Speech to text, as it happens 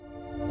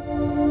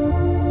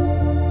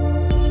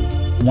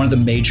One of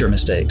the major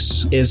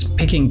mistakes is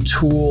picking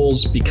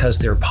tools because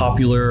they're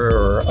popular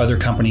or other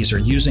companies are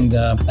using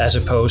them, as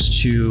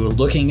opposed to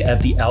looking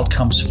at the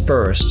outcomes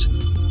first.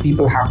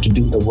 People have to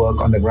do the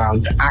work on the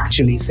ground to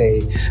actually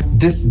say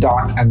this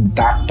dot and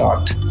that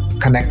dot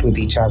connect with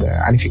each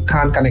other. And if you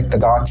can't connect the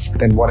dots,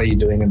 then what are you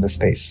doing in the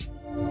space?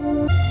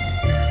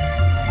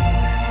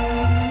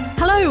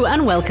 Hello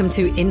and welcome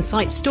to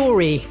Insight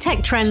Story,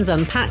 tech trends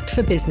unpacked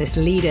for business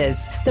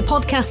leaders, the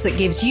podcast that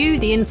gives you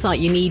the insight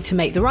you need to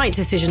make the right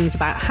decisions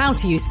about how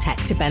to use tech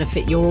to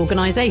benefit your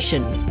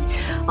organisation.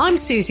 I'm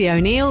Susie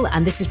O'Neill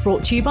and this is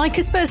brought to you by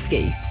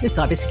Kaspersky, the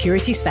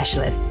cybersecurity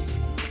specialists.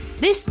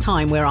 This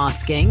time we're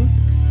asking,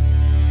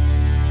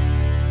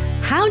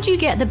 how do you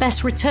get the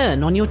best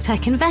return on your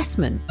tech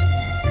investment?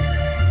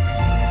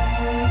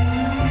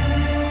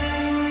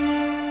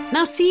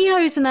 Now,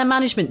 CEOs and their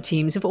management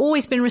teams have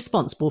always been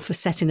responsible for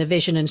setting the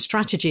vision and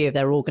strategy of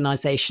their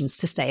organisations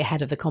to stay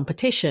ahead of the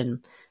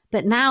competition.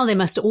 But now they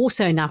must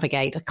also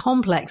navigate a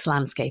complex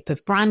landscape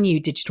of brand new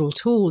digital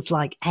tools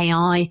like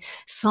AI,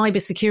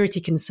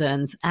 cybersecurity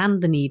concerns,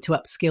 and the need to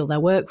upskill their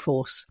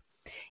workforce.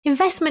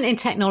 Investment in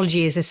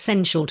technology is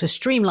essential to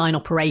streamline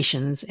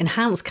operations,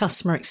 enhance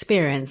customer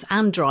experience,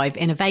 and drive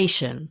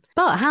innovation.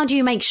 But how do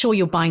you make sure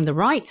you're buying the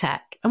right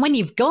tech? And when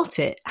you've got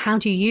it, how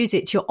do you use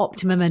it to your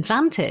optimum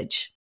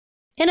advantage?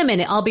 In a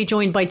minute, I'll be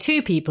joined by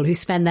two people who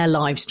spend their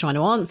lives trying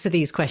to answer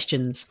these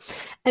questions.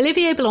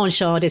 Olivier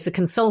Blanchard is a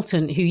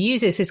consultant who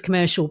uses his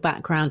commercial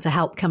background to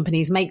help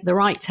companies make the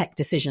right tech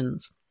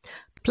decisions.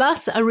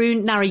 Plus,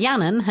 Arun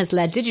Narayanan has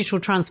led digital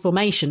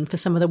transformation for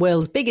some of the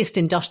world's biggest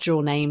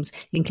industrial names,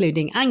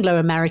 including Anglo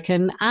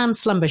American and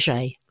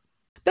Schlumberger.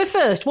 But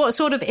first, what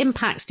sort of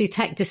impacts do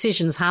tech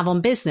decisions have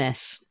on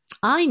business?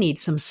 I need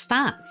some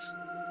stats.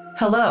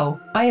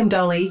 Hello, I am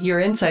Dolly, your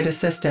Insight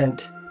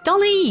Assistant.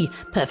 Dolly,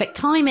 perfect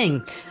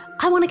timing.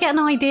 I want to get an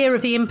idea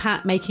of the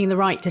impact making the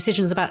right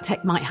decisions about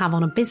tech might have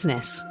on a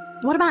business.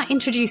 What about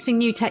introducing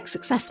new tech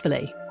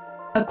successfully?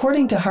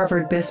 According to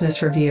Harvard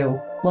Business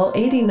Review, while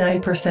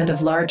 89%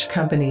 of large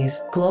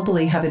companies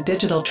globally have a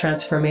digital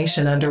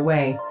transformation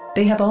underway,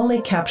 they have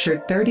only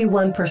captured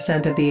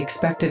 31% of the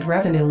expected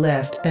revenue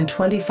lift and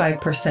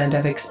 25%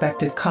 of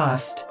expected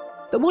cost.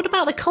 But what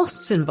about the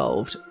costs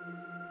involved?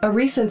 A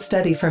recent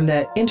study from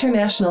the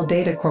International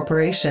Data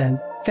Corporation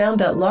found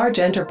that large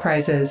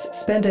enterprises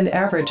spend an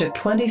average of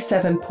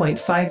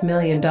 $27.5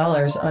 million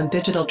on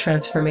digital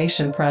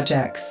transformation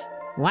projects.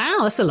 Wow,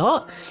 that's a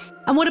lot.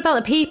 And what about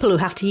the people who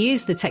have to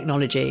use the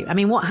technology? I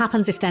mean, what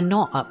happens if they're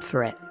not up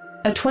for it?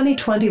 A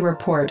 2020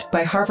 report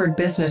by Harvard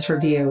Business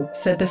Review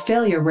said the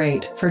failure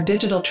rate for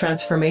digital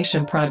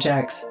transformation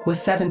projects was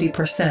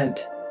 70%.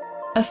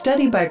 A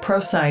study by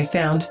ProSci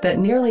found that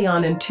nearly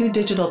 1 in 2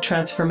 digital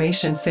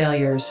transformation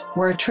failures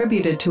were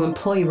attributed to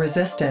employee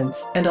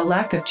resistance and a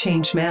lack of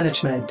change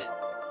management.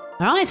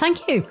 All right,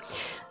 thank you.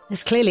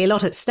 There's clearly a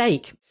lot at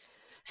stake.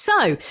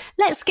 So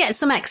let's get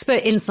some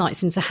expert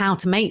insights into how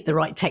to make the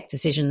right tech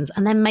decisions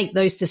and then make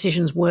those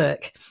decisions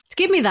work. To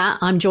give me that,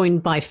 I'm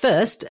joined by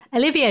first,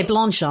 Olivier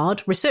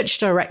Blanchard, Research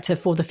Director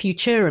for the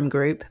Futurum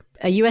Group,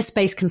 a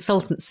US-based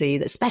consultancy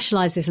that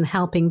specializes in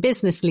helping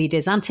business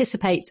leaders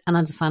anticipate and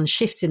understand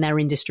shifts in their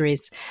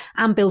industries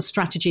and build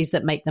strategies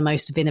that make the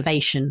most of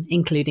innovation,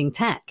 including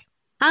tech.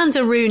 And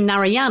Arun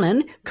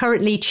Narayanan,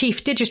 currently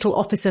Chief Digital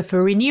Officer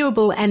for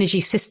Renewable Energy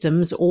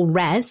Systems, or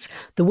RES,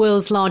 the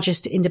world's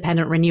largest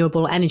independent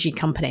renewable energy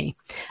company.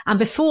 And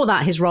before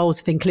that, his roles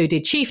have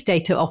included Chief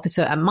Data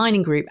Officer at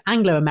mining group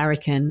Anglo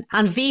American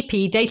and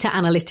VP Data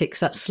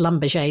Analytics at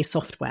Schlumberger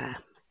Software.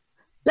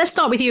 Let's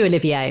start with you,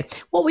 Olivier.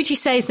 What would you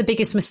say is the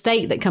biggest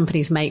mistake that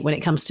companies make when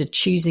it comes to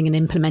choosing and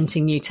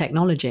implementing new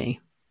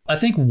technology? I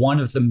think one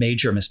of the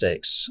major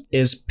mistakes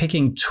is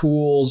picking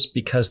tools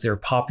because they're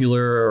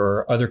popular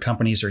or other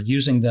companies are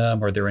using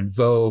them or they're in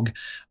vogue,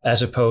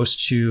 as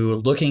opposed to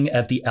looking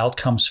at the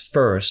outcomes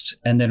first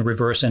and then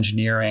reverse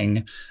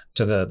engineering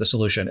to the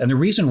solution. And the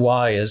reason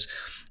why is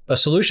a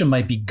solution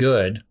might be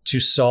good to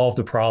solve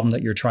the problem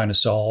that you're trying to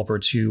solve or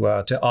to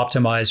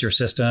optimize your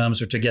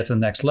systems or to get to the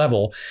next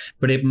level,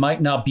 but it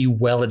might not be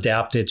well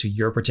adapted to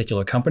your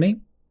particular company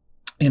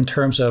in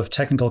terms of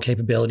technical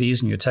capabilities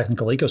and your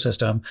technical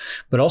ecosystem,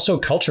 but also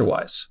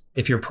culture-wise.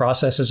 If your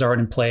processes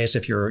aren't in place,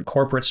 if your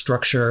corporate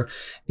structure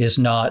is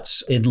not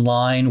in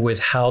line with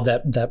how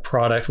that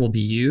product will be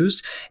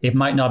used, it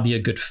might not be a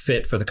good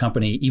fit for the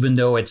company, even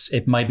though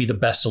it might be the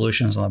best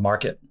solutions on the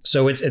market.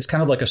 So it's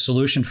kind of like a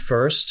solution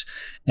first,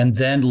 and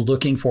then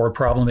looking for a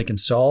problem it can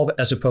solve,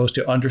 as opposed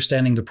to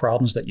understanding the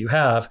problems that you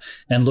have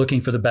and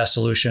looking for the best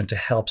solution to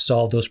help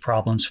solve those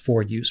problems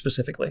for you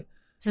specifically.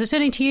 So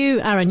turning to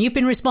you, Aaron, you've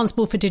been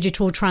responsible for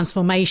digital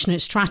transformation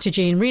and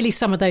strategy and really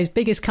some of those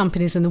biggest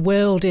companies in the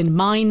world in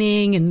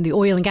mining and the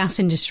oil and gas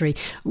industry.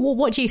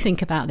 What do you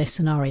think about this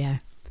scenario?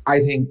 I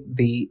think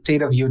the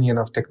state of union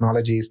of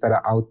technologies that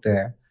are out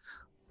there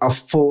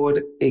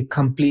afford a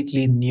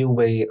completely new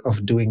way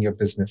of doing your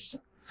business.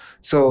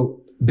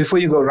 So before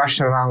you go rush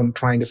around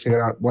trying to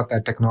figure out what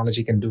that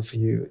technology can do for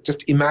you,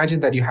 just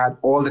imagine that you had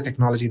all the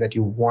technology that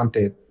you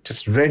wanted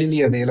just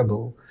readily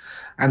available,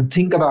 and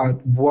think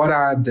about what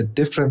are the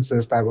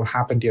differences that will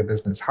happen to your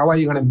business. How are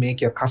you going to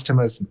make your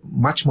customers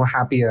much more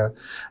happier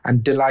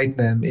and delight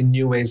them in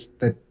new ways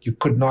that you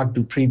could not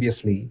do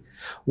previously?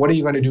 What are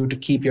you going to do to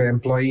keep your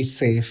employees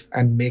safe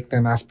and make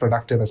them as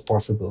productive as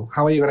possible?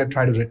 How are you going to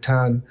try to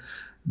return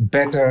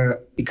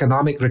better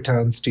economic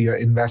returns to your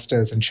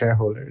investors and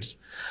shareholders?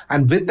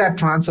 And with that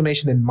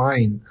transformation in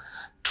mind,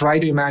 try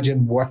to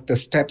imagine what the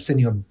steps in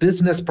your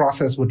business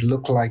process would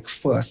look like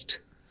first,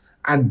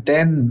 and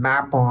then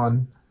map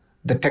on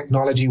the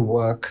technology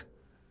work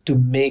to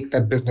make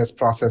that business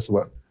process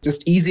work.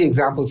 Just easy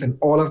examples in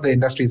all of the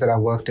industries that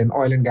I've worked in,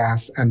 oil and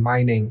gas and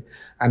mining,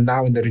 and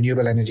now in the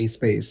renewable energy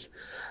space.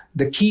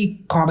 The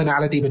key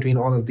commonality between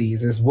all of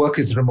these is work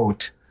is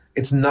remote.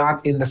 It's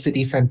not in the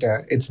city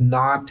center. It's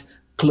not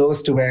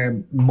close to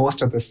where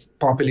most of the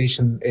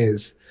population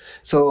is.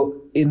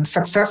 So in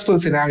successful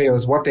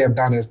scenarios, what they have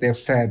done is they've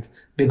said,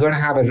 we're going to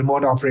have a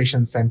remote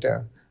operations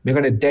center. We're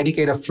going to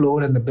dedicate a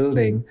floor in the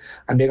building,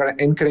 and we're going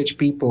to encourage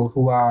people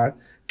who are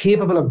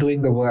capable of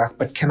doing the work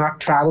but cannot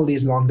travel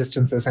these long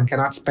distances and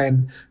cannot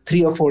spend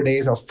 3 or 4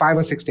 days or 5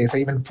 or 6 days or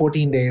even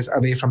 14 days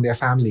away from their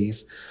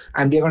families.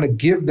 And we're going to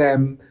give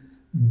them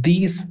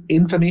these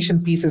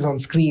information pieces on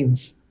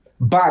screens.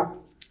 But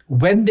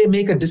when they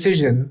make a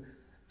decision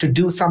to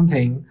do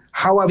something,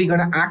 how are we going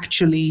to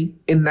actually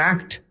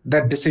enact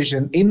that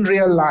decision in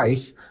real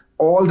life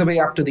all the way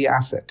up to the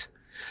asset?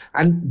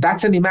 And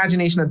that's an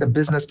imagination of the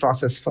business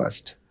process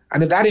first.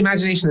 And if that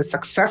imagination is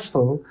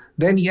successful,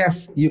 then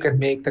yes, you can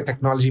make the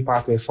technology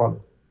pathway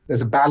follow.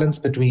 There's a balance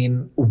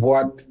between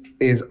what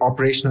is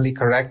operationally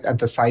correct at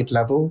the site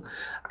level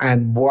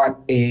and what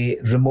a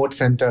remote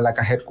center like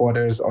a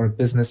headquarters or a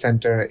business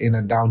center in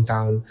a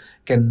downtown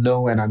can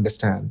know and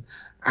understand.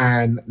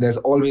 And there's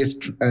always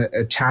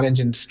a challenge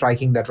in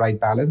striking that right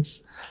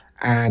balance.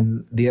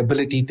 And the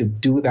ability to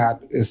do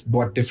that is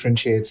what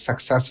differentiates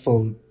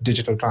successful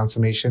digital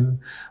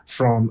transformation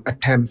from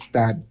attempts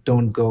that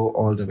don't go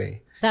all the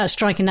way. That's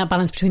striking that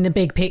balance between the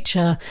big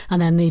picture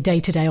and then the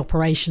day-to-day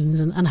operations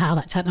and how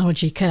that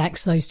technology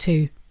connects those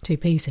two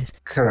pieces.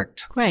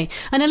 Correct. Great.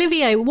 And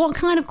Olivier, what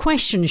kind of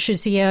questions should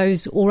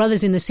CEOs or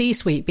others in the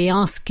C-suite be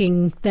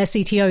asking their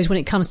CTOs when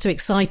it comes to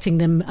exciting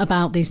them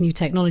about these new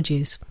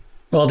technologies?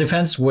 Well, it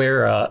depends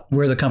where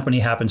the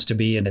company happens to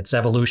be in its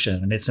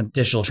evolution and its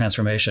digital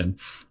transformation.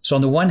 So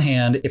on the one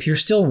hand, if you're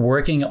still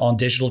working on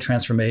digital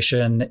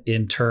transformation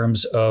in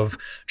terms of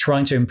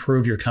trying to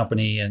improve your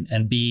company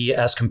and be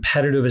as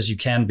competitive as you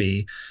can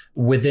be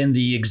within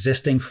the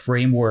existing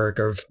framework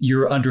of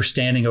your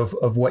understanding of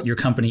what your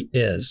company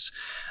is,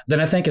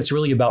 then I think it's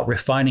really about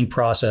refining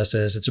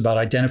processes. It's about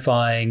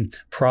identifying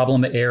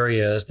problem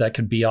areas that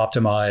could be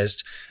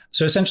optimized.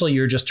 So essentially,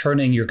 you're just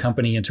turning your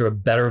company into a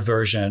better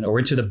version or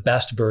into the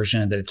best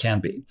version that it can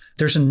be.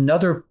 There's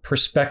another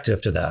perspective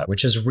to that,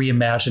 which is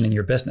reimagining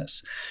your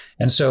business.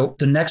 And so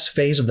the next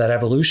phase of that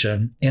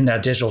evolution in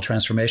that digital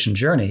transformation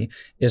journey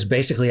is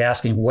basically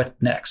asking what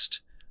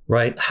next,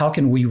 right? How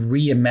can we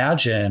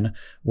reimagine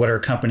what our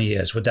company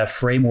is, what that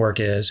framework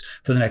is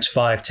for the next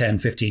 5, 10,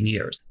 15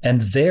 years? And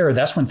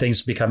that's when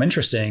things become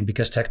interesting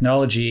because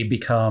technology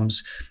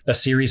becomes a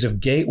series of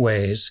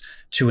gateways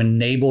to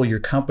enable your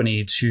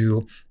company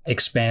to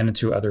expand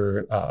into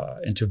other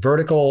into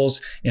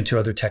verticals, into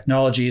other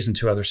technologies,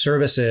 into other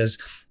services,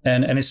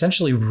 and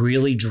essentially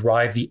really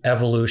drive the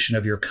evolution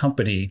of your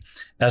company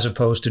as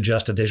opposed to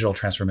just a digital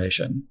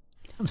transformation.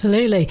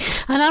 Absolutely.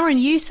 And Aaron,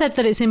 you said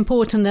that it's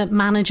important that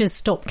managers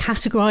stop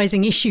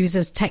categorizing issues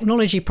as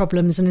technology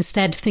problems and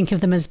instead think of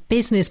them as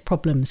business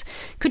problems.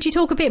 Could you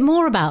talk a bit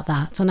more about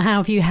that and how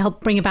have you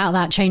helped bring about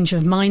that change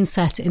of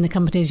mindset in the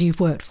companies you've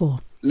worked for?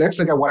 Let's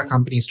look at what a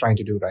company is trying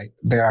to do, right?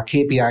 There are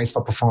KPIs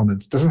for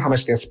performance. This is how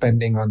much they're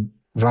spending on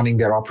running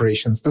their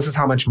operations. This is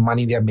how much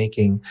money they're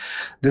making.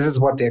 This is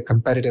what their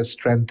competitive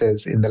strength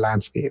is in the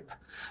landscape.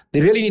 They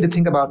really need to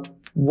think about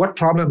what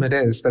problem it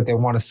is that they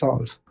want to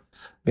solve.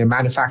 We're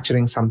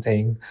manufacturing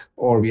something,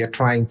 or we are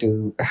trying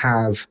to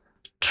have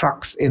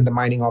trucks in the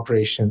mining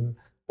operation,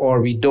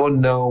 or we don't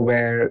know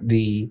where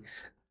the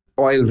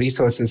oil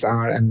resources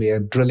are and we are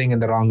drilling in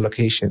the wrong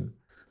location.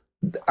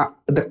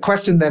 The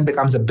question then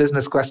becomes a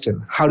business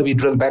question. How do we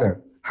drill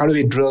better? How do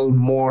we drill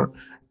more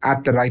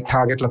at the right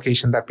target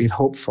location that we'd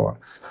hope for?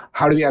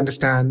 How do we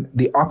understand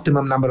the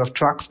optimum number of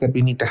trucks that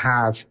we need to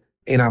have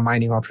in our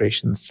mining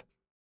operations?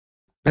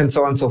 And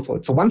so on and so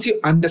forth. So once you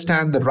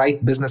understand the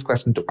right business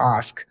question to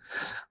ask,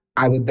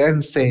 I would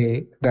then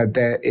say that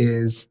there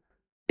is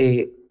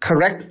a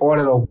correct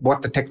order of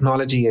what the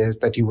technology is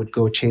that you would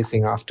go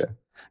chasing after.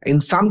 In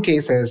some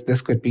cases,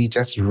 this could be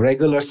just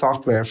regular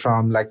software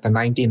from like the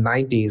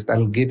 1990s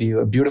that'll give you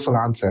a beautiful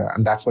answer,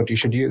 and that's what you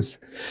should use.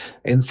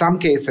 In some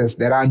cases,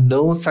 there are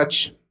no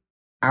such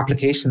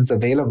applications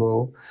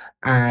available,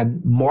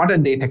 and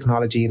modern day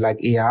technology like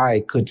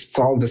AI could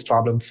solve this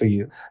problem for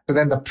you. So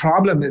then the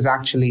problem is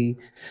actually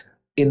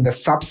in the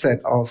subset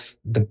of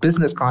the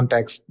business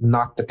context,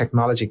 not the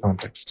technology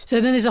context.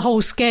 So then there's a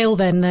whole scale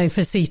then, though,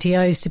 for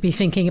CTOs to be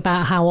thinking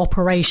about how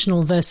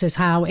operational versus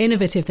how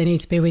innovative they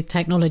need to be with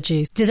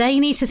technologies. Do they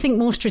need to think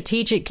more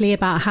strategically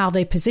about how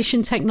they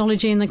position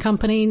technology in the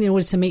company in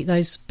order to meet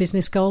those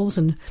business goals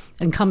and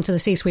come to the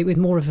C-suite with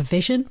more of a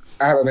vision?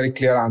 I have a very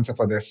clear answer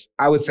for this.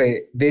 I would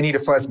say they need to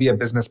first be a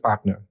business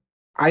partner.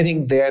 I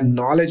think their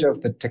knowledge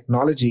of the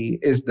technology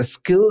is the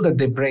skill that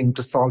they bring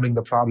to solving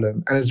the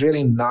problem and is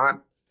really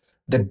not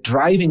the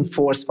driving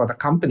force for the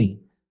company.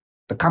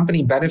 The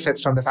company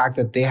benefits from the fact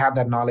that they have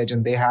that knowledge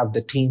and they have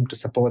the team to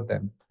support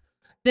them.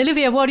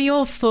 Olivia, what are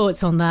your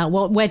thoughts on that?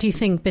 Where do you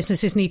think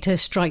businesses need to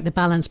strike the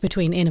balance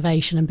between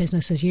innovation and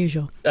business as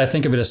usual? I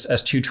think of it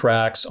as two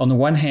tracks. On the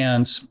one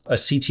hand, a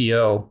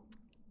CTO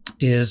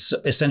is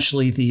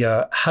essentially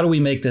the how do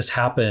we make this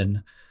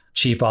happen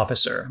chief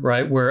officer,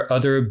 right? Where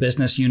other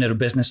business unit or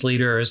business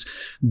leaders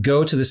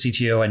go to the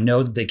CTO and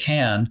know that they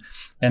can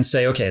and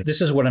say, okay,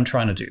 this is what I'm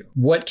trying to do.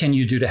 What can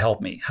you do to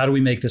help me? How do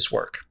we make this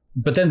work?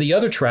 But then the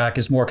other track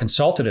is more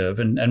consultative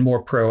and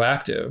more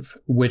proactive,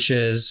 which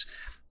is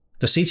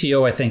the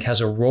CTO, I think,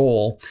 has a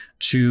role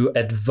to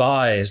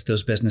advise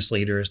those business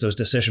leaders, those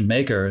decision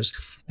makers,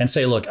 and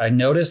say, look, I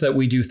notice that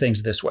we do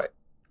things this way.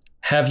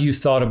 Have you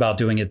thought about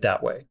doing it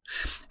that way?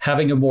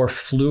 Having a more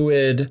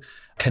fluid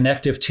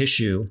connective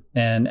tissue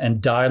and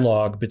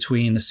dialogue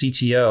between the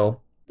CTO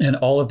and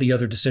all of the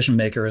other decision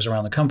makers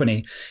around the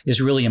company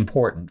is really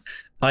important.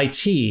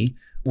 IT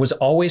was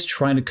always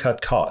trying to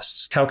cut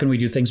costs. How can we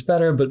do things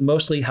better? But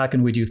mostly, how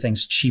can we do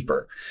things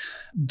cheaper?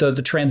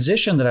 The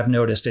transition that I've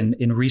noticed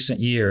in recent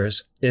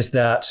years is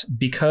that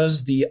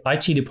because the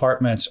IT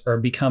departments are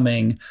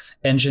becoming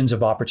engines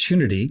of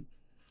opportunity,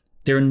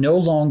 they're no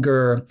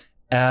longer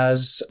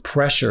as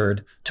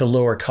pressured to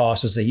lower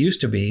costs as they used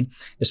to be,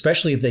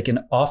 especially if they can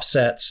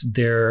offset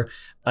their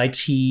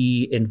IT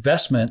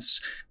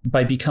investments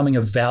by becoming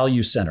a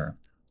value center.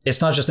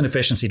 It's not just an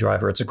efficiency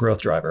driver, it's a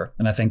growth driver.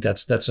 And I think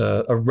that's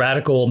a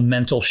radical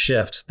mental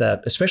shift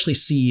that especially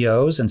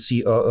CEOs and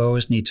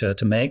COOs need to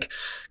make,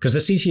 because the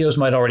CTOs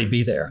might already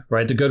be there,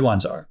 right? The good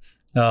ones are.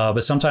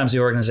 But sometimes the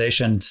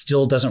organization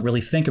still doesn't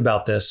really think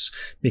about this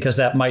because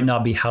that might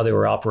not be how they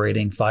were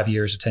operating 5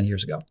 years or 10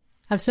 years ago.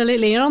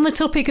 Absolutely. And on the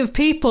topic of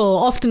people,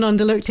 often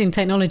underlooked in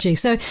technology.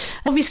 So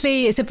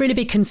obviously, it's a really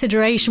big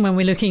consideration when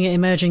we're looking at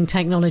emerging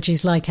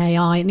technologies like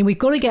AI. And we've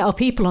got to get our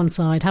people on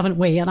side, haven't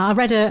we? And I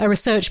read a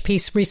research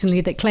piece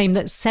recently that claimed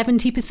that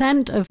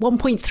 70% of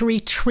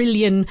 1.3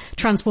 trillion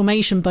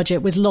transformation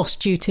budget was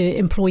lost due to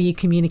employee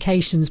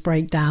communications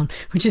breakdown,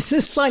 which is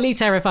a slightly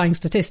terrifying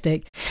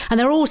statistic. And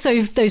there are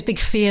also those big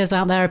fears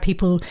out there of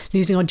people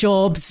losing our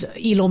jobs.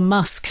 Elon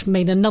Musk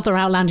made another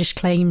outlandish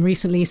claim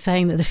recently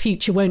saying that the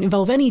future won't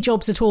involve any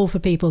jobs at all for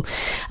people.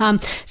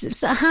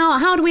 So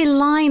how do we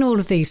align all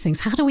of these things?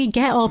 How do we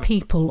get our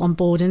people on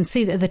board and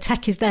see that the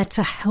tech is there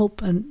to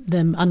help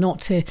them and not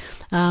to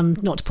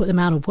put them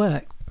out of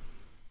work?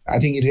 I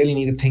think you really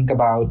need to think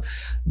about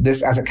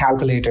this as a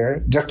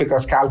calculator. Just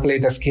because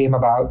calculators came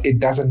about, it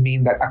doesn't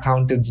mean that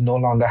accountants no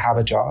longer have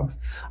a job.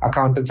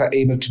 Accountants are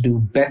able to do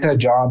better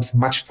jobs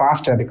much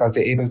faster because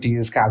they're able to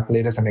use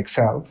calculators and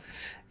Excel.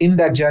 In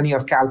that journey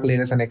of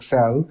calculators and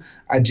Excel,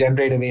 a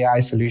generative AI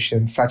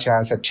solution such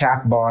as a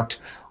chatbot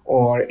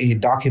or a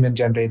document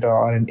generator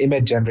or an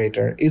image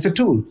generator is a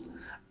tool.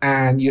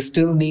 And you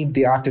still need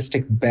the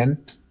artistic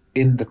bent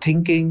in the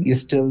thinking, you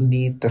still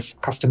need the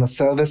customer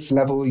service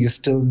level, you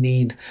still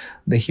need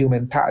the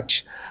human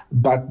touch.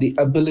 But the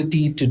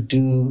ability to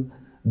do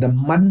the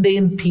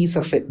mundane piece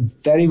of it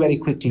very, very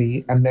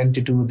quickly, and then to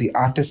do the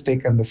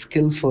artistic and the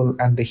skillful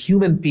and the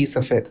human piece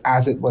of it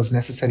as it was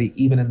necessary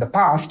even in the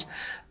past,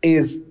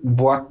 is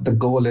what the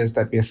goal is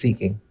that we're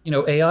seeking.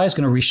 AI is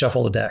going to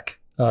reshuffle the deck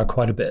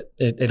quite a bit.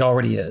 It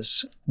already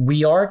is.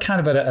 We are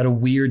kind of at a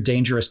weird,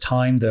 dangerous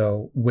time,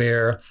 though,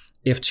 where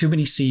if too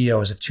many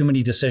CEOs, if too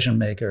many decision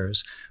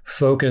makers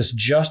focus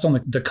just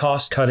on the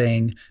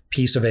cost-cutting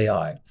piece of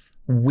AI,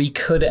 we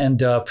could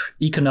end up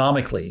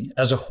economically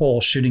as a whole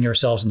shooting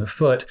ourselves in the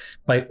foot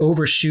by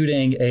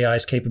overshooting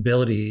AI's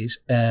capabilities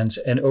and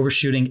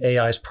overshooting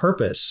AI's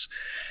purpose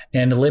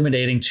and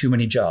eliminating too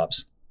many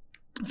jobs.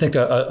 I think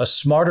a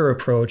smarter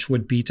approach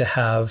would be to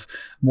have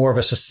more of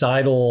a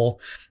societal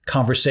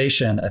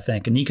conversation, I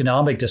think, an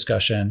economic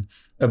discussion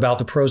about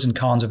the pros and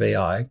cons of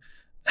AI,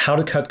 how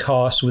to cut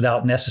costs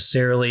without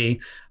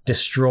necessarily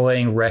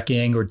destroying,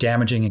 wrecking, or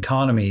damaging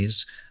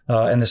economies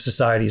and the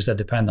societies that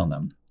depend on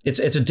them. It's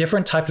a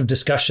different type of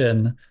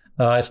discussion.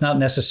 It's not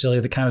necessarily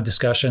the kind of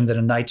discussion that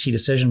an IT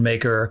decision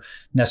maker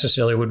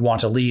necessarily would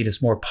want to lead.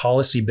 It's more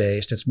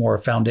policy-based. It's more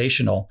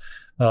foundational.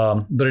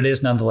 But it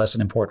is nonetheless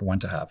an important one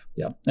to have.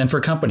 Yeah. And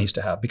for companies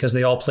to have, because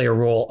they all play a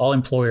role. All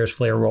employers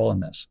play a role in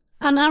this.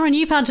 And Aaron,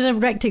 you've had a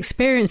direct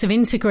experience of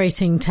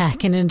integrating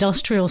tech in an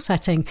industrial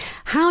setting.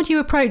 How do you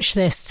approach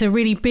this to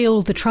really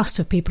build the trust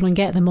of people and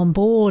get them on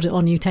board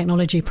on new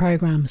technology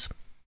programs?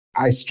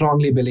 I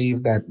strongly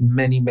believe that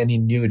many, many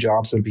new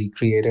jobs will be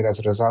created as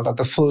a result of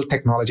the full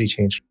technology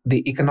change.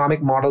 The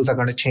economic models are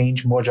going to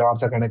change, more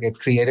jobs are going to get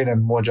created,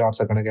 and more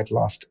jobs are going to get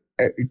lost.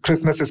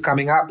 Christmas is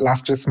coming up.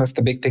 Last Christmas,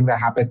 the big thing that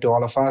happened to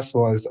all of us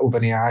was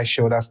OpenAI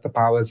showed us the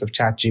powers of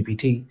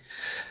ChatGPT.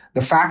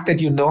 The fact that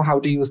you know how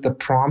to use the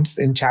prompts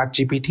in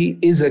ChatGPT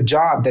is a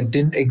job that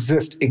didn't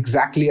exist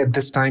exactly at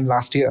this time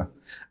last year.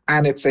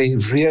 And it's a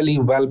really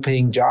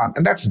well-paying job.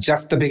 And that's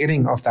just the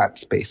beginning of that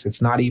space.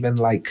 It's not even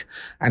like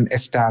an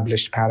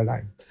established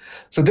paradigm.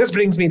 So this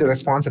brings me to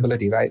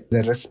responsibility, right?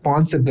 The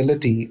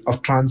responsibility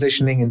of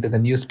transitioning into the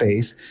new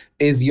space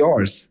is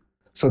yours.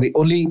 So the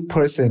only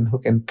person who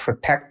can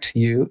protect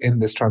you in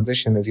this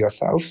transition is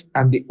yourself.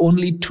 And the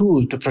only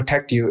tool to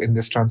protect you in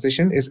this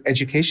transition is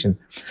education.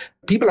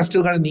 People are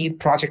still going to need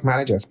project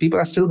managers. People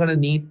are still going to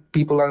need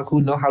people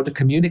who know how to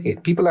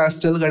communicate. People are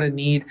still going to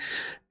need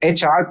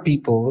HR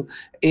people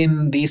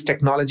in these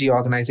technology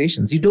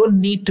organizations. You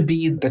don't need to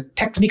be the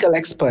technical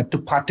expert to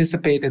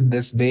participate in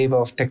this wave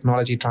of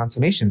technology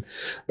transformation.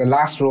 The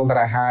last role that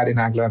I had in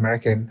Anglo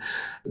American,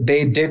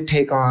 they did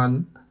take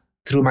on,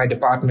 through my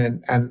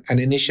department, an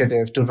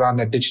initiative to run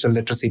a digital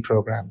literacy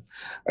program.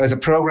 It was a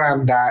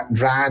program that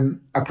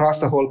ran across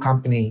the whole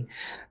company.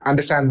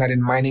 Understand that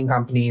in mining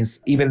companies,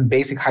 even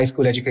basic high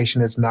school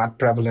education is not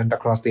prevalent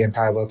across the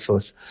entire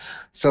workforce.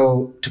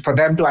 So for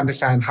them to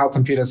understand how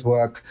computers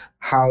work,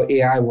 how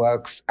AI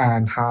works,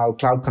 and how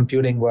cloud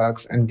computing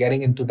works, and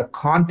getting into the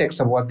context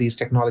of what these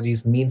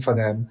technologies mean for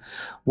them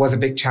was a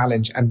big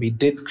challenge. And we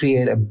did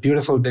create a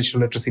beautiful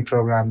digital literacy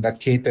program that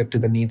catered to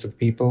the needs of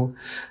people.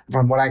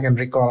 From what I can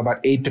recall,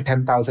 about 8,000 to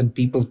 10,000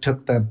 people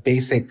took the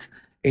basic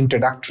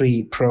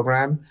introductory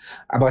program.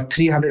 About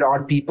 300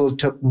 odd people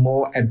took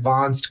more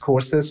advanced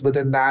courses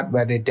within that,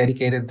 where they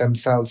dedicated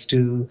themselves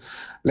to,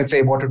 let's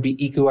say, what would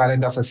be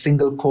equivalent of a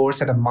single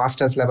course at a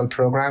master's level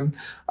program.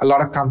 A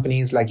lot of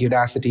companies like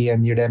Udacity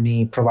and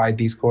Udemy provide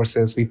these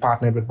courses. We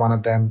partnered with one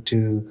of them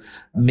to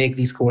make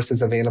these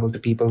courses available to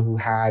people who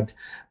had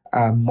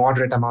a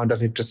moderate amount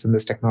of interest in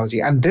this technology.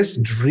 And this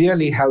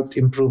really helped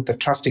improve the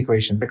trust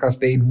equation, because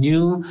they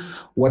knew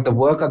what the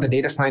work of the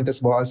data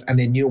scientist was and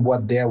they knew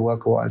what their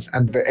work was.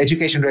 And the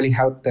education really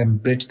helped them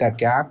bridge that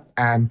gap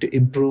and to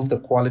improve the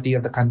quality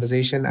of the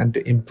conversation and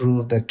to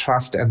improve the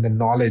trust and the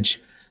knowledge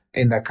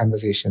in that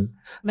conversation.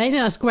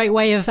 Amazing. That's a great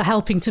way of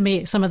helping to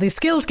meet some of the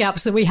skills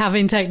gaps that we have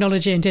in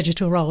technology and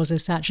digital roles,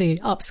 is to actually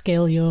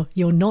upskill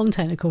your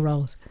non-technical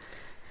roles.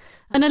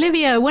 And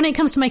Olivia, when it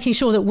comes to making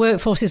sure that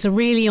workforces are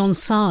really on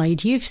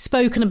side, you've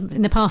spoken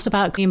in the past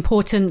about the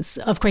importance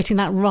of creating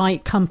that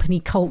right company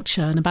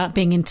culture and about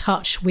being in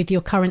touch with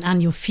your current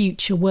and your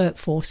future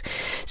workforce.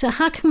 So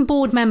how can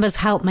board members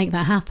help make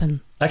that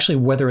happen? Actually,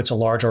 whether it's a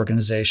large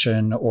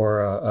organization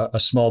or a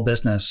small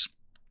business,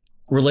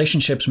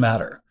 relationships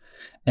matter.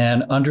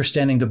 And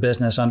understanding the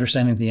business,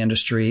 understanding the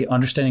industry,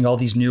 understanding all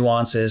these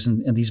nuances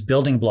and these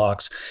building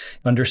blocks,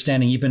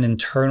 understanding even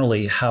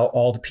internally how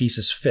all the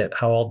pieces fit,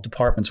 how all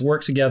departments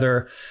work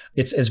together,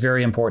 it's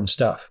very important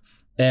stuff.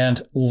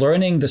 And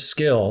learning the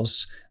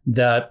skills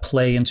that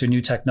play into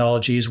new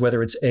technologies,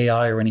 whether it's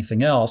AI or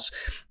anything else,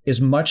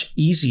 is much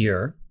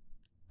easier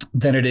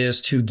than it is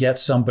to get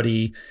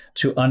somebody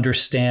to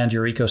understand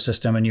your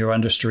ecosystem and your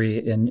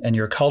industry and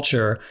your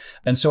culture.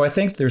 And so I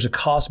think there's a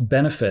cost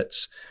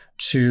benefits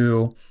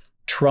to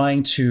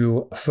trying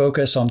to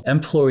focus on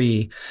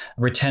employee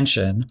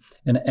retention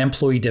and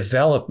employee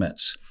development.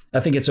 I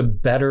think it's a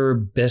better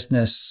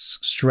business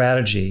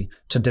strategy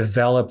to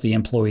develop the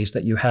employees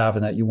that you have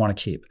and that you want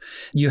to keep.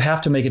 You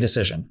have to make a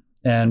decision.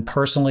 And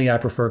personally, I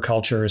prefer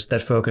cultures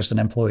that focus on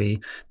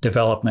employee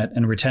development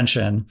and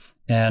retention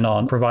and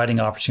on providing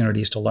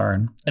opportunities to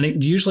learn.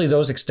 And usually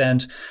those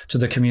extend to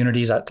the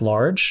communities at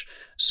large.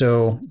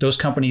 So those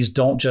companies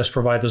don't just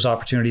provide those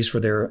opportunities for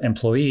their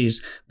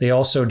employees. They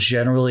also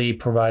generally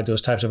provide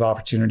those types of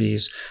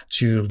opportunities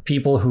to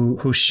people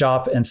who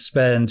shop and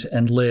spend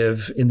and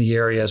live in the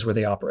areas where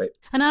they operate.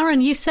 And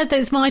Aaron, you said that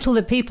it's vital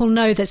that people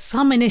know that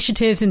some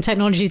initiatives in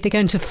technology, they're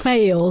going to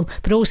fail,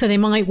 but also they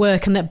might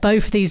work, and that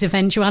both of these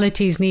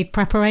eventualities need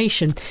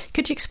preparation.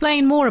 Could you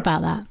explain more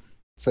about that?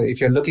 So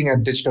if you're looking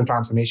at digital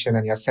transformation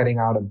and you're setting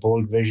out a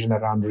bold vision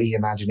around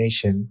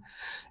reimagination,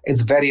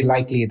 it's very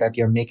likely that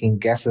you're making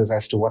guesses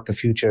as to what the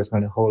future is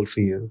going to hold for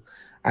you.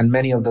 And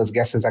many of those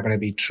guesses are going to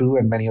be true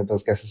and many of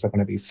those guesses are going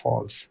to be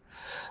false.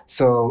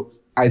 So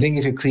I think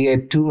if you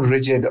create too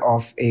rigid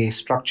of a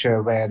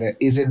structure where there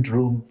isn't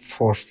room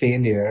for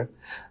failure,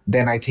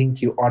 then I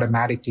think you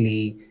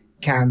automatically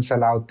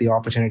cancel out the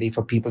opportunity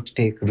for people to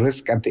take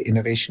risk at the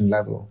innovation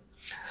level.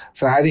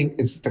 So I think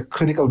it's the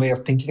critical way of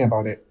thinking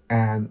about it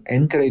and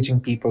encouraging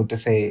people to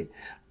say,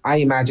 I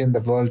imagine the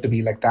world to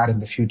be like that in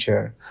the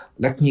future.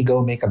 Let me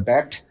go make a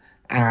bet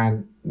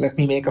and let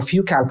me make a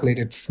few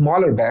calculated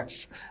smaller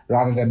bets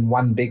rather than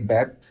one big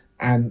bet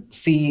and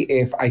see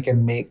if I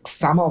can make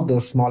some of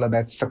those smaller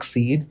bets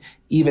succeed.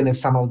 Even if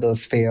some of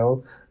those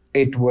fail,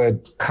 it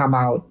would come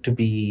out to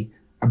be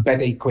a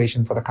better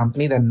equation for the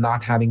company than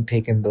not having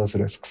taken those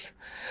risks.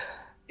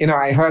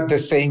 I heard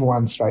this saying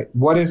once, right?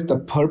 What is the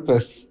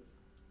purpose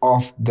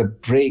of the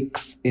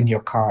brakes in your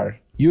car?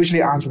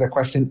 Usually answer the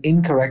question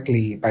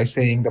incorrectly by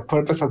saying the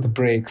purpose of the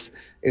brakes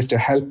is to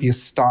help you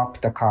stop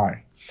the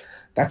car.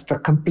 That's the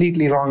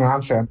completely wrong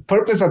answer. The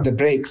purpose of the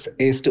brakes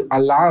is to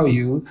allow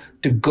you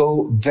to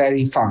go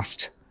very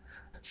fast.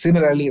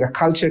 Similarly, the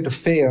culture to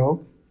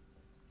fail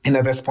in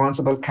a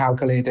responsible,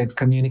 calculated,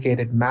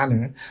 communicated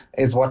manner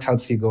is what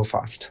helps you go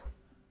fast.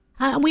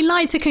 We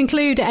like to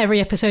conclude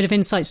every episode of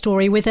Insight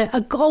Story with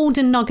a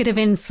golden nugget of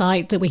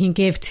insight that we can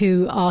give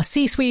to our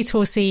C-suite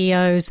or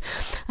CEOs.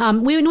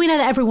 We know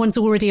that everyone's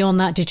already on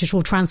that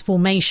digital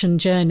transformation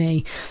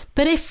journey,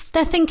 but if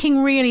they're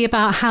thinking really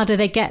about how do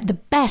they get the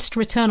best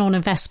return on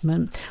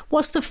investment,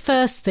 what's the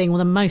first thing or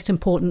the most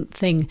important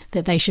thing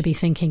that they should be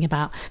thinking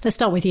about? Let's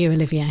start with you,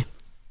 Olivier.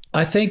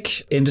 I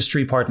think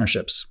industry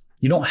partnerships.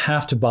 You don't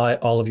have to buy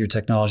all of your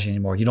technology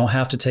anymore. You don't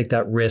have to take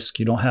that risk.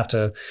 You don't have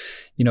to,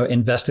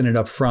 invest in it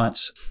up front.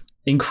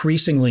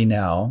 Increasingly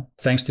now,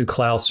 thanks to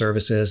cloud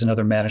services and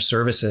other managed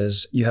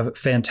services, you have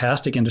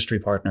fantastic industry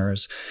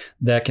partners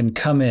that can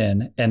come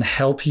in and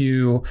help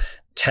you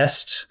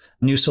test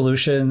new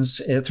solutions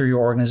through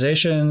your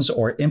organizations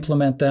or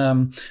implement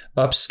them,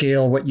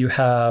 upscale what you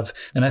have.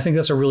 And I think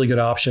that's a really good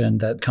option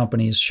that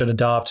companies should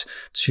adopt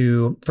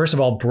to, first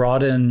of all,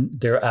 broaden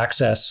their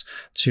access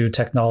to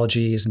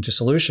technologies and to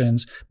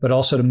solutions, but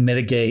also to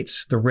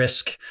mitigate the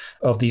risk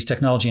of these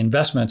technology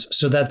investments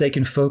so that they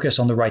can focus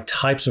on the right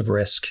types of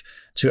risk,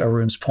 to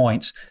Arun's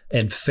point,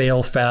 and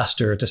fail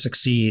faster to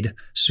succeed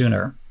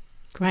sooner.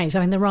 Great.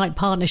 So in the right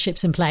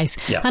partnerships in place.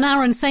 Yeah. And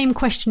Arun, same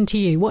question to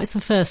you. What is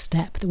the first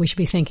step that we should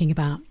be thinking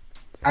about?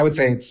 I would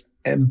say it's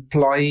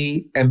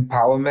employee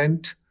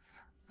empowerment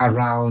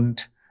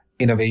around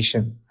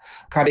innovation,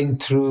 cutting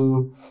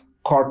through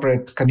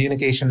corporate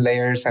communication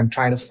layers and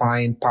trying to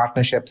find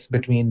partnerships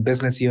between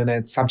business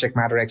units, subject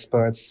matter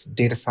experts,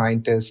 data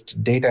scientists,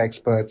 data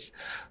experts,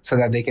 so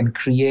that they can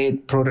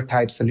create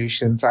prototype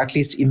solutions. So at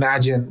least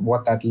imagine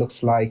what that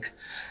looks like.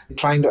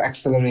 Trying to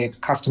accelerate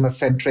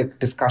customer-centric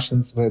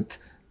discussions with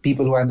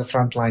people who are in the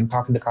front line,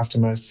 talking to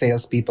customers,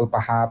 salespeople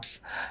perhaps,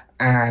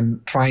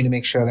 and trying to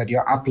make sure that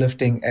you're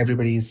uplifting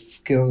everybody's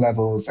skill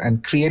levels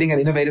and creating an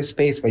innovative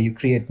space where you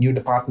create new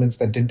departments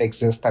that didn't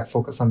exist that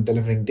focus on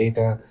delivering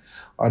data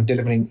or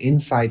delivering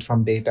insight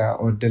from data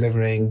or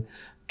delivering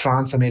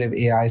transformative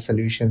AI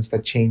solutions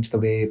that change the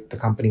way the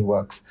company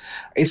works.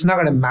 It's not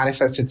going to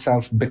manifest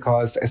itself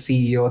because a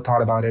CEO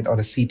thought about it or a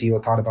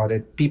CTO thought about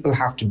it. People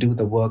have to do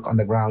the work on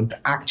the ground to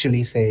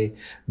actually say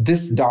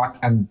this dot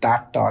and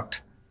that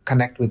dot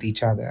connect with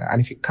each other.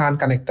 And if you can't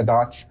connect the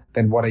dots,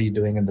 then what are you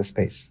doing in this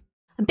space?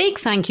 A big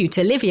thank you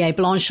to Olivier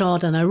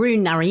Blanchard and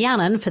Arun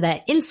Narayanan for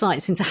their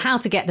insights into how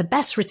to get the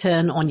best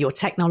return on your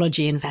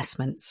technology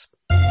investments.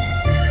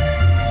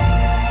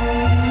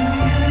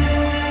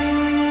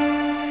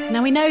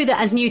 Now, we know that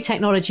as new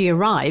technology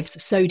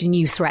arrives, so do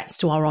new threats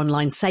to our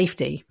online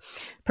safety.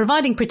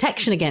 Providing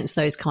protection against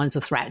those kinds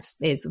of threats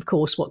is, of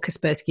course, what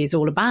Kaspersky is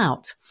all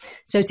about.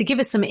 So to give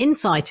us some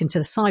insight into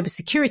the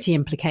cybersecurity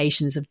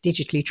implications of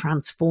digitally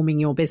transforming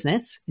your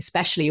business,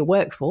 especially your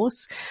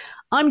workforce,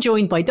 I'm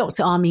joined by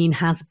Dr. Armin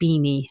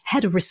Hasbini,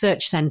 Head of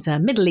Research Center,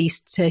 Middle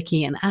East,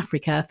 Turkey and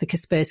Africa for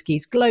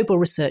Kaspersky's Global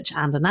Research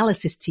and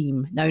Analysis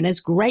team, known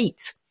as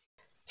GREAT.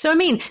 So,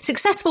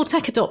 successful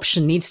tech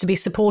adoption needs to be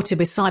supported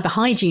with cyber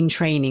hygiene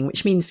training,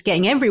 which means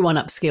getting everyone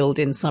upskilled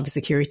in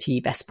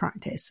cybersecurity best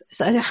practice.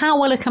 So how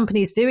well are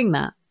companies doing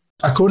that?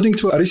 According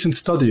to a recent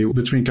study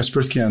between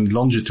Kaspersky and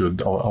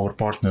Longitude, our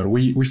partner,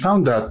 we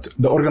found that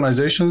the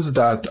organizations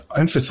that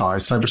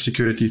emphasize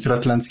cybersecurity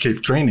threat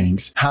landscape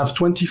trainings have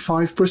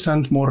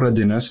 25% more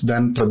readiness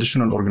than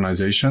traditional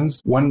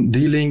organizations when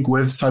dealing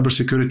with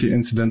cybersecurity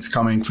incidents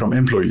coming from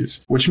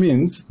employees, which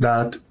means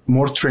that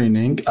more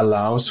training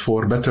allows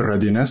for better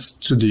readiness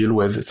to deal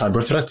with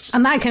cyber threats.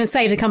 And that can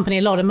save the company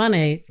a lot of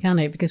money, can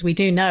it? Because we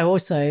do know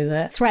also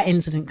that threat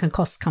incident can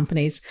cost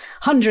companies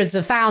hundreds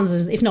of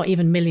thousands, if not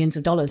even millions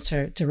of dollars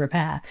to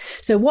repair.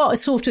 So what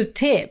sort of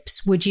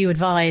tips would you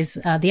advise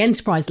the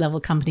enterprise level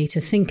company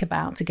to think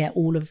about to get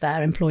all of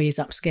their employees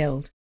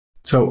upskilled?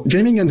 So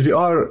gaming and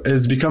VR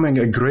is becoming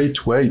a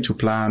great way to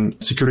plan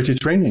security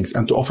trainings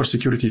and to offer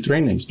security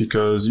trainings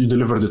because you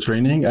deliver the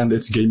training and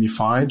it's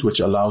gamified, which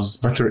allows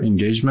better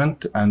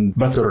engagement and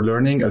better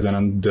learning as an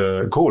end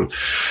goal.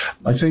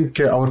 I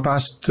think our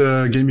past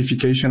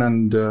gamification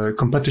and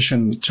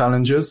competition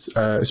challenges,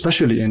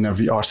 especially in a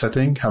VR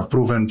setting, have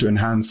proven to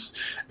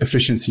enhance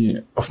efficiency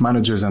of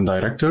managers and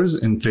directors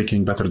in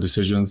taking better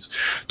decisions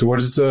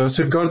towards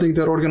safeguarding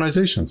their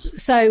organizations.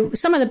 So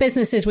some of the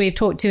businesses we've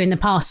talked to in the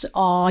past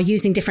are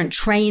using different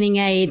training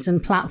aids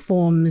and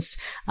platforms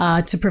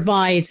to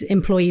provide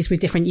employees with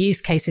different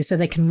use cases so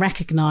they can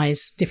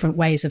recognize different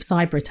ways of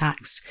cyber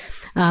attacks.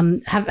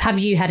 Have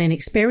you had any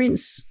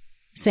experience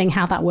seeing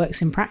how that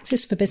works in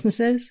practice for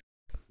businesses?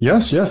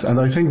 Yes. And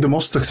I think the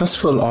most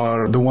successful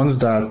are the ones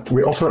that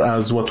we offer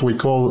as what we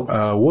call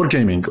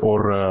wargaming,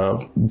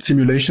 or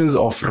simulations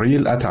of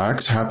real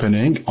attacks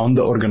happening on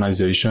the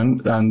organization.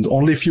 And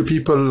only a few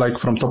people like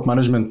from top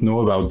management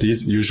know about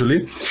these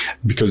usually,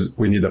 because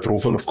we need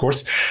approval, of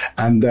course.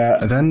 And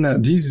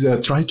then these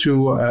try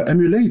to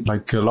emulate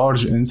like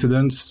large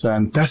incidents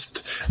and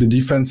test the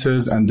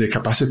defenses and the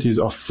capacities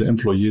of the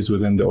employees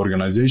within the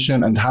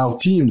organization, and how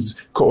teams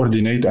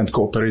coordinate and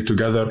cooperate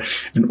together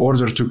in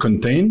order to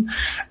contain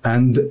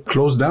and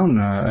close down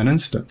an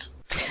incident.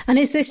 And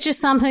is this just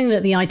something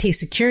that the IT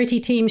security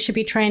team should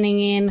be training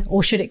in,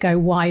 or should it go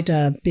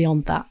wider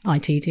beyond that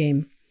IT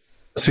team?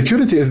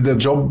 Security is the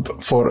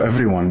job for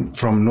everyone,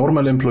 from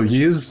normal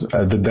employees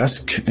at the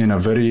desk in a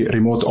very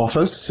remote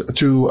office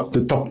to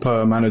the top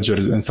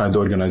managers inside the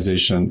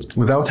organization.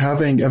 Without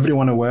having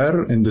everyone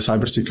aware in the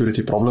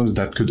cybersecurity problems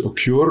that could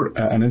occur,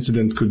 an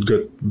incident could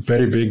get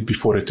very big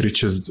before it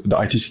reaches the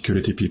IT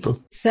security people.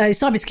 So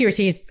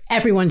cybersecurity is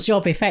everyone's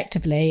job,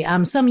 effectively.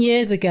 Some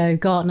years ago,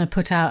 Gartner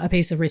put out a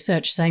piece of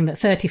research saying that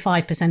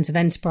 35% of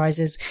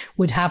enterprises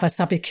would have a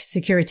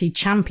cybersecurity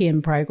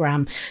champion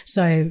program.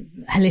 So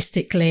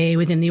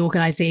holistically, within the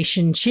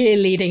organization,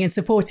 cheerleading and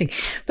supporting.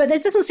 But there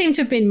doesn't seem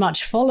to have been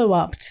much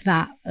follow-up to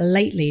that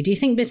lately. Do you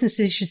think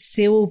businesses should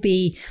still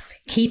be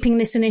keeping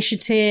this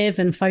initiative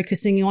and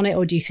focusing on it?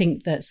 Or do you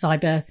think that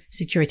cyber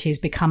security has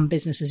become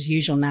business as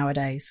usual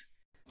nowadays?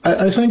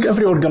 I think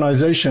every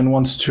organization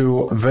wants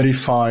to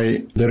verify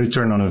the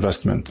return on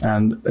investment.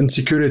 And in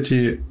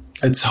security,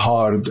 it's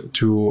hard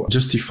to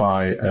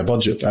justify a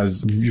budget,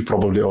 as you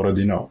probably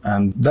already know.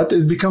 And that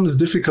it becomes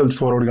difficult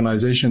for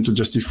organizations to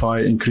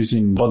justify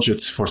increasing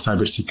budgets for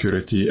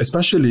cybersecurity,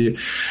 especially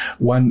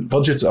when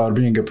budgets are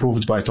being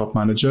approved by top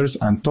managers,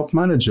 and top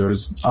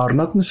managers are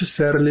not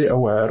necessarily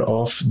aware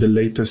of the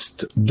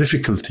latest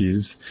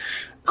difficulties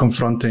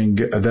confronting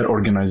their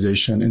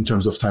organization in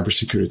terms of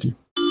cybersecurity.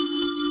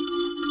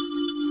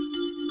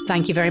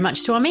 Thank you very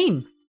much to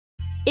Amin.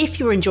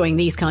 If you're enjoying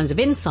these kinds of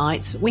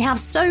insights, we have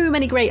so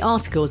many great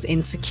articles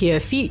in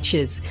Secure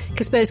Futures,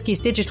 Kaspersky's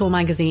digital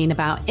magazine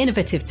about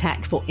innovative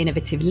tech for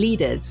innovative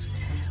leaders.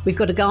 We've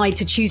got a guide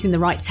to choosing the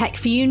right tech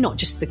for you, not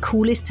just the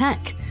coolest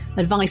tech,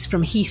 advice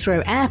from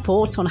Heathrow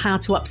Airport on how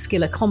to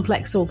upskill a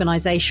complex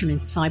organisation in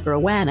cyber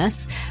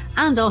awareness,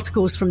 and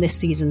articles from this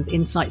season's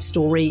Insight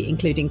Story,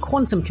 including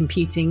quantum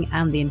computing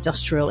and the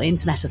industrial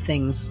Internet of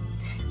Things.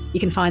 You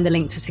can find the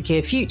link to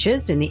Secure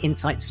Futures in the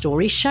Insight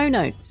Story show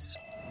notes.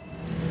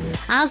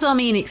 As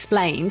Amin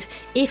explained,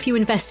 if you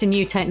invest in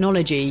new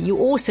technology, you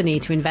also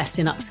need to invest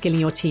in upskilling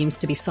your teams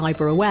to be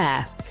cyber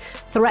aware.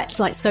 Threats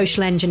like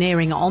social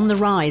engineering are on the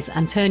rise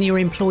and turn your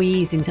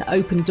employees into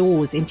open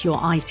doors into your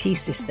IT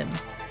system.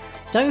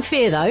 Don't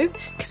fear though,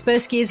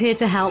 Kaspersky is here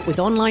to help with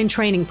online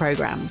training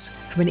programs,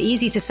 from an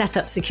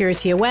easy-to-set-up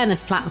security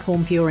awareness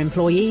platform for your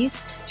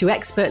employees to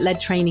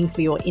expert-led training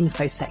for your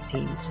InfoSec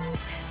teams.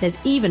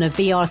 There's even a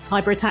VR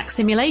cyber attack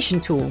simulation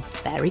tool.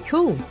 Very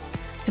cool.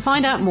 To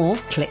find out more,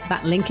 click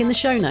that link in the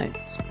show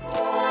notes.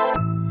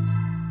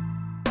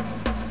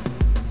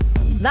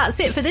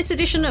 That's it for this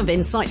edition of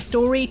Insight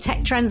Story,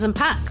 Tech Trends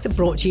Unpacked,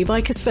 brought to you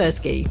by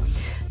Kaspersky.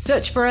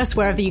 Search for us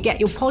wherever you get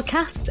your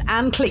podcasts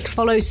and click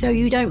follow so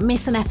you don't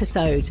miss an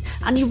episode.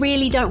 And you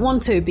really don't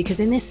want to, because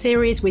in this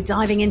series we're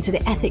diving into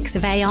the ethics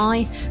of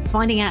AI,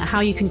 finding out how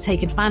you can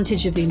take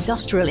advantage of the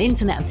industrial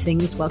Internet of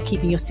Things while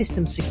keeping your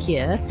systems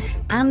secure,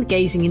 and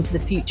gazing into the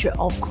future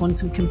of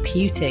quantum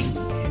computing.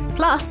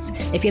 Plus,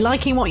 if you're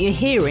liking what you're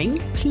hearing,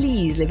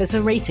 please leave us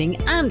a rating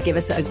and give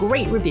us a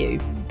great review.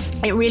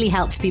 It really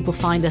helps people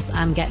find us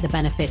and get the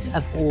benefit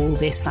of all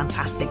this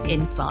fantastic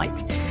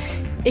insight.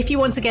 If you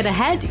want to get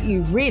ahead,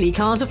 you really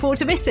can't afford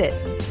to miss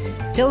it.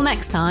 Till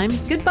next time,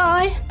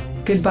 goodbye.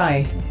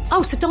 Goodbye.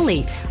 Oh, so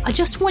Dolly, I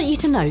just want you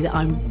to know that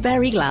I'm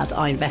very glad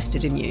I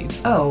invested in you.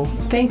 Oh,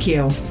 thank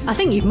you. I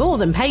think you've more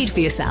than paid for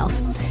yourself.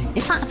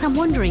 In fact, I'm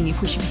wondering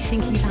if we should be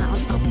thinking about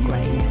an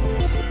upgrade.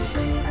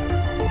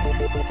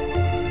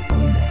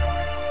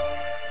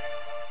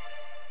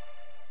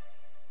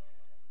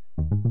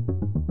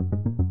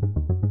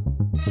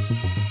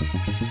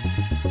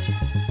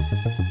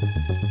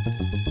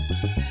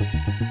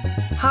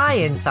 Hi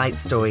Insight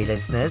Story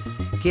listeners,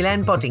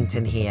 Ghislaine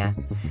Boddington here.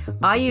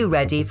 Are you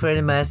ready for an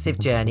immersive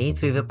journey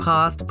through the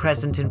past,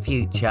 present and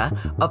future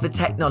of the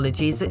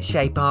technologies that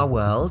shape our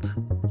world?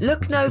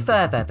 Look no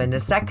further than the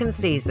second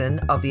season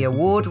of the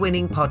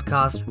award-winning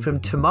podcast From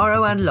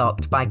Tomorrow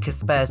Unlocked by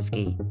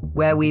Kaspersky,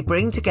 where we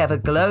bring together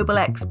global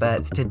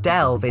experts to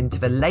delve into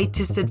the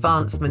latest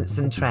advancements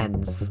and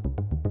trends.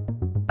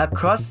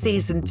 Across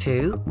Season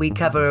 2, we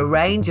cover a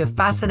range of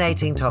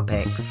fascinating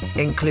topics,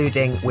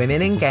 including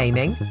women in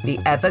gaming, the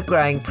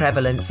ever-growing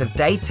prevalence of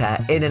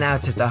data in and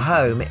out of the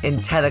home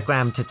in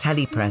telegram to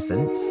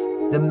telepresence,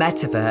 the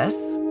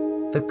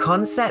metaverse, the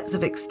concepts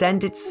of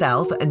extended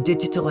self and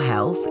digital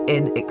health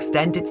in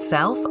Extended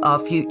Self, Our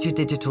Future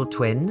Digital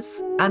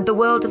Twins, and the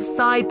world of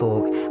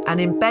cyborg and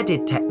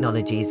embedded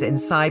technologies in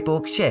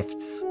Cyborg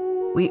Shifts.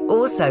 We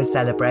also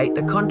celebrate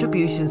the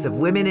contributions of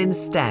women in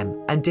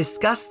STEM and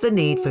discuss the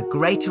need for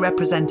greater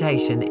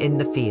representation in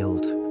the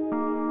field.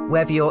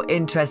 Whether you're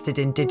interested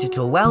in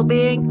digital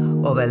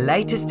well-being or the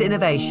latest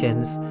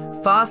innovations,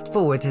 Fast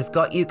Forward has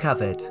got you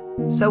covered.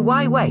 So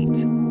why wait?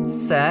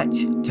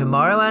 Search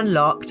Tomorrow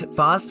Unlocked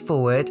Fast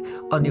Forward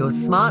on your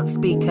smart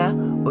speaker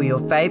or your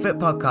favourite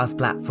podcast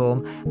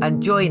platform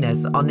and join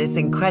us on this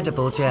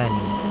incredible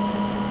journey.